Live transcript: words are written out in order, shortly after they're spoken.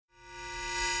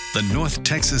The North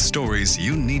Texas stories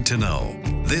you need to know.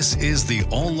 This is the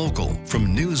All Local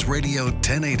from News Radio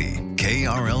 1080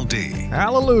 KRLD.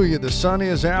 Hallelujah, the sun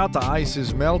is out, the ice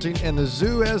is melting, and the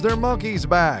zoo has their monkeys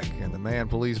back. And the man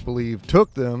police believe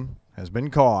took them has been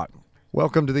caught.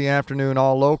 Welcome to the afternoon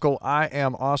All Local. I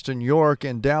am Austin York,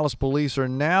 and Dallas police are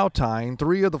now tying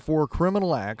 3 of the 4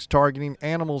 criminal acts targeting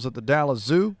animals at the Dallas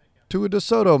Zoo to a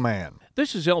DeSoto man.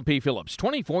 This is LP Phillips.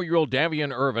 24-year-old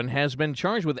Davian Irvin has been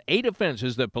charged with 8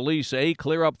 offenses that police say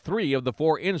clear up 3 of the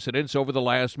 4 incidents over the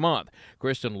last month.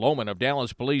 Kristen Lohman of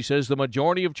Dallas Police says the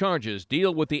majority of charges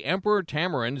deal with the emperor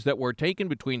tamarins that were taken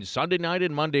between Sunday night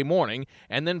and Monday morning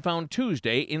and then found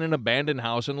Tuesday in an abandoned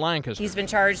house in Lancaster. He's been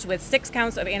charged with 6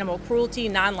 counts of animal cruelty,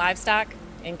 non-livestock,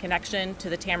 in connection to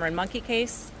the tamarin monkey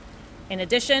case. In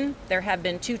addition, there have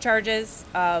been 2 charges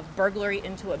of burglary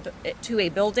into a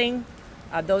building.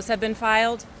 Those have been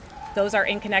filed. Those are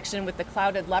in connection with the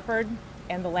clouded leopard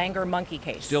and the Langer monkey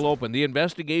case. Still open, the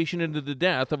investigation into the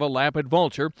death of a lapid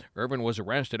vulture. Irvin was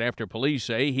arrested after police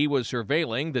say he was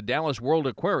surveilling the Dallas World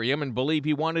Aquarium and believe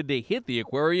he wanted to hit the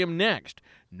aquarium next.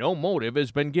 No motive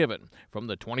has been given. From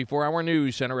the 24-hour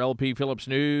news center, LP Phillips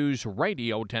News,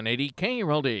 Radio 1080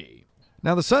 KRLD.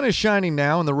 Now, the sun is shining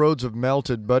now and the roads have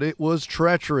melted, but it was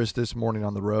treacherous this morning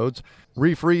on the roads.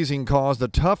 Refreezing caused the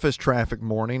toughest traffic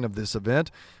morning of this event.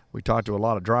 We talked to a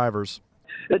lot of drivers.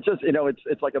 It's just,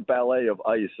 it's like a ballet of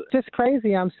ice. Just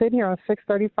crazy. I'm sitting here on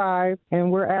 635,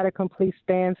 and we're at a complete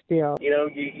standstill.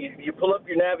 You pull up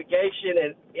your navigation,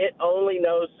 and it only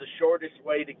knows the shortest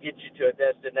way to get you to a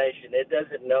destination. It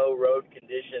doesn't know road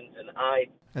conditions and ice.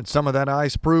 And some of that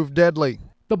ice proved deadly.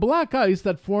 The black ice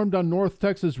that formed on North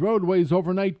Texas roadways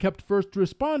overnight kept first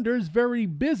responders very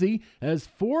busy as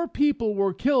 4 people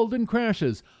were killed in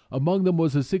crashes. Among them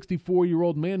was a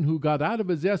 64-year-old man who got out of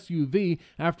his SUV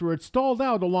after it stalled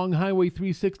out along Highway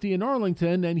 360 in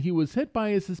Arlington, and he was hit by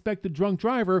a suspected drunk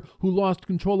driver who lost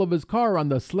control of his car on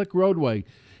the slick roadway.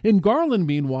 In Garland,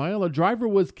 meanwhile, a driver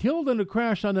was killed in a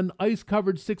crash on an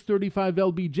ice-covered 635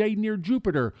 LBJ near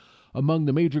Jupiter. Among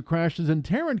the major crashes in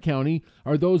Tarrant County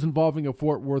are those involving a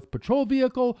Fort Worth patrol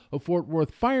vehicle, a Fort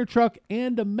Worth fire truck,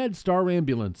 and a MedStar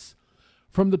ambulance.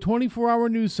 From the 24-hour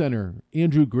news center,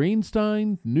 Andrew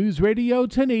Greenstein, News Radio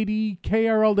 1080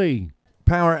 KRLD.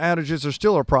 Power outages are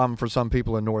still a problem for some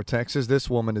people in North Texas. This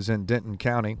woman is in Denton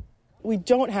County. We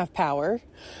don't have power,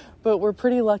 but we're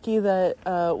pretty lucky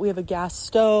that we have a gas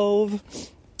stove,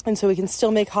 and so we can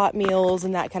still make hot meals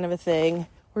and that kind of a thing.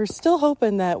 We're still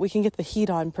hoping that we can get the heat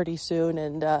on pretty soon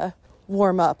and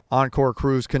warm up. Encore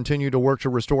crews continue to work to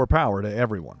restore power to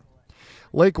everyone.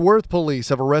 Lake Worth police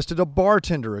have arrested a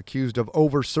bartender accused of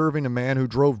over-serving a man who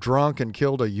drove drunk and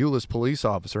killed a Euless police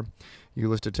officer.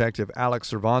 Euless detective Alex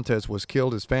Cervantes was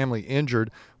killed, his family injured,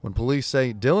 when police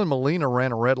say Dylan Molina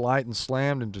ran a red light and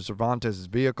slammed into Cervantes'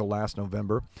 vehicle last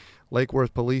November. Lake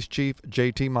Worth Police Chief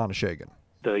J.T. Monteshagan.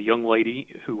 The young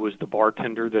lady who was the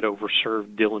bartender that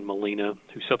overserved Dylan Molina,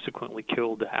 who subsequently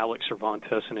killed Alex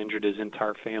Cervantes and injured his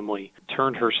entire family,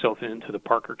 turned herself into the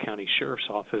Parker County Sheriff's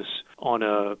Office on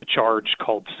a charge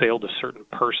called sale to certain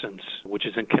persons, which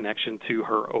is in connection to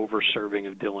her overserving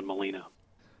of Dylan Molina.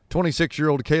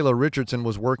 26-year-old Kayla Richardson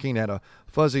was working at a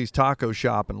Fuzzy's taco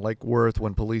shop in Lake Worth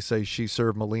when police say she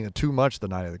served Molina too much the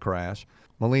night of the crash.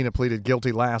 Molina pleaded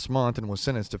guilty last month and was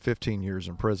sentenced to 15 years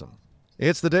in prison.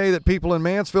 It's the day that people in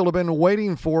Mansfield have been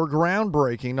waiting for,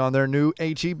 groundbreaking on their new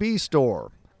H-E-B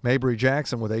store. Mabry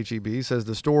Jackson with H-E-B says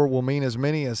the store will mean as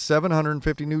many as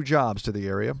 750 new jobs to the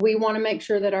area. We want to make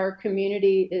sure that our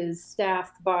community is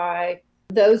staffed by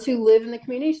those who live in the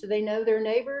community so they know their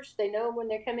neighbors, they know when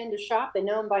they come in to shop, they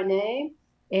know them by name,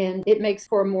 and it makes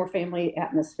for a more family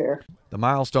atmosphere. The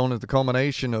milestone is the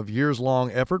culmination of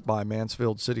years-long effort by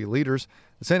Mansfield city leaders.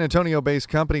 The San Antonio-based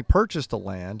company purchased the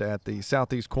land at the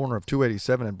southeast corner of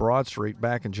 287 and Broad Street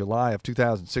back in July of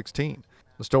 2016.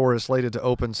 The store is slated to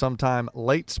open sometime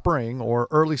late spring or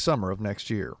early summer of next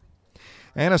year.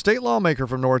 And a state lawmaker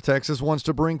from North Texas wants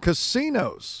to bring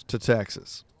casinos to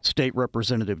Texas. State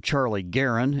Representative Charlie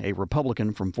Guerin, a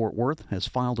Republican from Fort Worth, has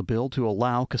filed a bill to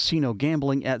allow casino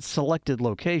gambling at selected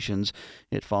locations.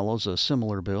 It follows a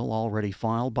similar bill already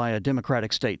filed by a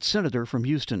Democratic state senator from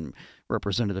Houston.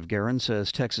 Representative Guerin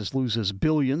says Texas loses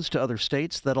billions to other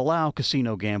states that allow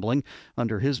casino gambling.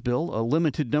 Under his bill, a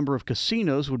limited number of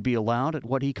casinos would be allowed at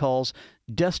what he calls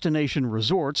destination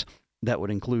resorts. That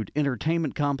would include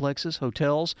entertainment complexes,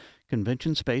 hotels,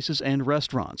 convention spaces, and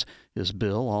restaurants. His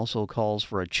bill also calls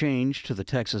for a change to the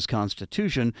Texas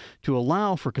Constitution to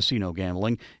allow for casino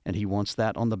gambling, and he wants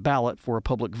that on the ballot for a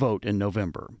public vote in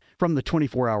November. From the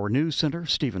 24-Hour News Center,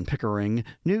 Stephen Pickering,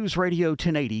 News Radio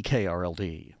 1080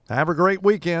 KRLD. Have a great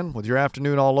weekend with your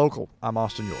Afternoon All Local. I'm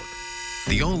Austin York.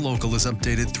 The All Local is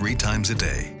updated 3 times a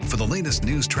day. For the latest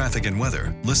news, traffic, and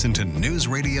weather, listen to News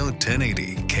Radio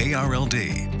 1080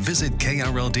 KRLD. Visit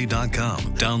KRLD.com,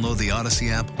 download the Odyssey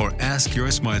app, or ask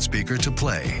your smart speaker to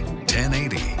play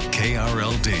 1080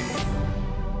 KRLD.